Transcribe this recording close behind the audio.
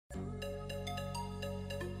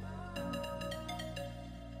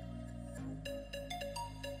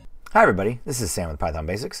Hi everybody, this is Sam with Python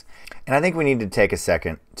Basics, and I think we need to take a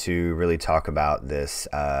second to really talk about this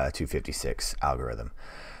 256 algorithm.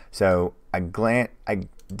 So I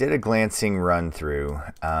did a glancing run through,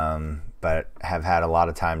 but have had a lot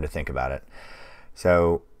of time to think about it.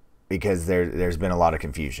 So because there's been a lot of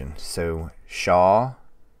confusion. So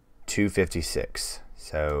SHA256.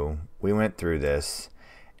 So we went through this,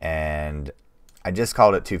 and I just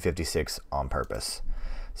called it 256 on purpose.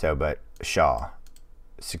 So but SHA.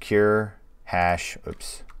 Secure hash,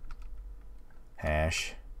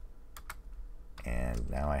 hash, and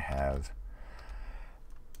now I have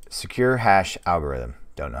secure hash algorithm.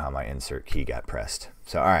 Don't know how my insert key got pressed.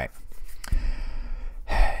 So all right,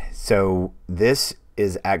 so this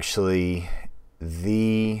is actually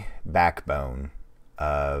the backbone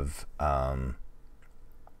of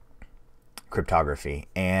cryptography,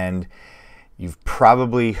 and you've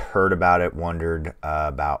probably heard about it, wondered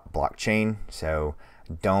about blockchain. So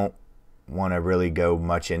don't want to really go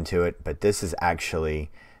much into it, but this is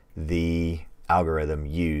actually the algorithm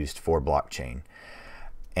used for blockchain.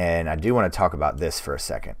 And I do want to talk about this for a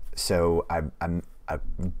second. So I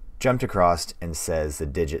jumped across and says the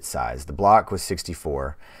digit size. The block was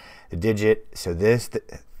 64. The digit, so this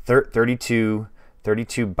 32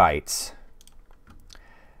 bytes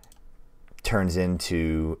turns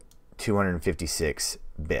into 256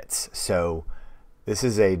 bits. So this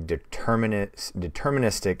is a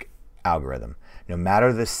deterministic algorithm. No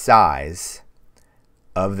matter the size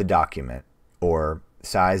of the document or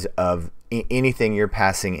size of anything you're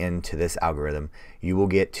passing into this algorithm, you will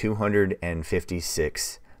get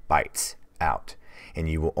 256 bytes out. And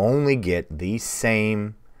you will only get the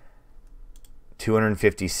same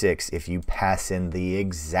 256 if you pass in the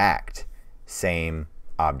exact same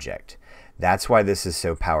object. That's why this is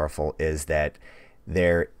so powerful, is that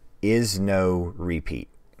there is no repeat.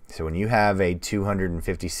 So when you have a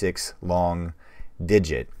 256 long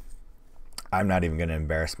digit, I'm not even going to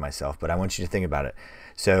embarrass myself, but I want you to think about it.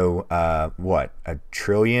 So what? A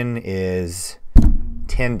trillion is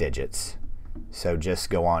 10 digits. So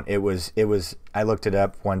just go on. I looked it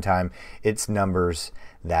up one time. It's numbers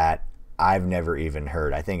that I've never even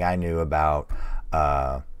heard. I think I knew about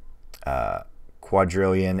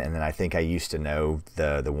quadrillion, and then I think I used to know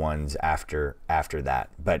the ones after that.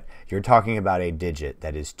 But you're talking about a digit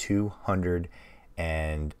that is 200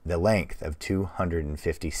 and the length of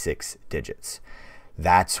 256 digits.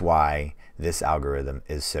 That's why this algorithm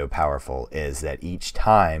is so powerful, is that each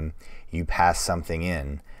time you pass something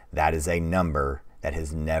in, that is a number that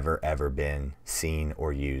has never ever been seen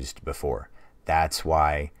or used before. That's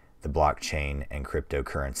why the blockchain and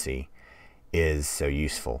cryptocurrency is so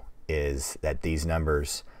useful, is that these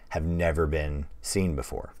numbers have never been seen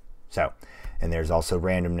before. So, and there's also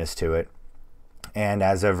randomness to it. And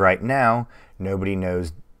as of right now, nobody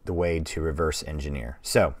knows the way to reverse engineer.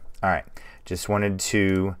 So, all right, just wanted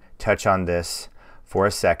to touch on this for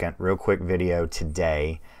a second. Real quick video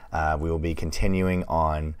today. We will be continuing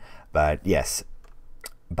on, but yes,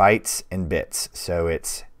 bytes and bits. So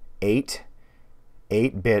it's eight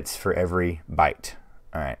bits for every byte.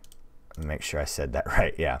 All right. Make sure I said that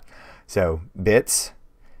right. Yeah. So bits.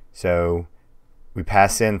 So we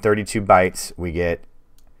pass in 32 bytes. We get,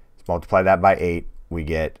 multiply that by 8. We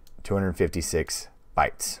get 256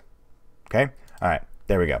 bytes. Okay. All right.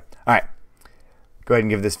 There we go. All right. Go ahead and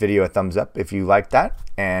give this video a thumbs up if you like that.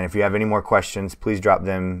 And if you have any more questions, please drop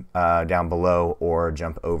them down below or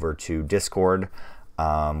jump over to Discord.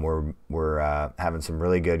 We're having some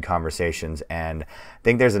really good conversations, and I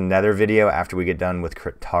think there's another video after we get done with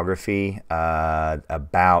cryptography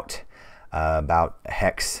about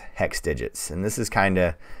hex digits, and this is kind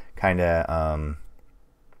of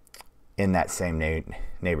in that same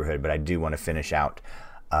neighborhood. But I do want to finish out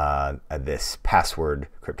this password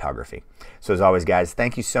cryptography. So as always, guys,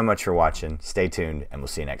 thank you so much for watching. Stay tuned, and we'll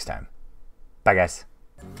see you next time. Bye, guys.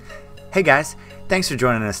 Hey guys, thanks for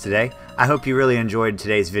joining us today. I hope you really enjoyed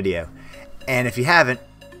today's video. And if you haven't,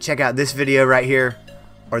 check out this video right here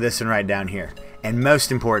or this one right down here. And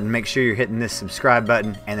most important, make sure you're hitting this subscribe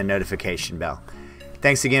button and the notification bell.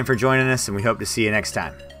 Thanks again for joining us, and we hope to see you next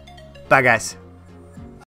time. Bye guys.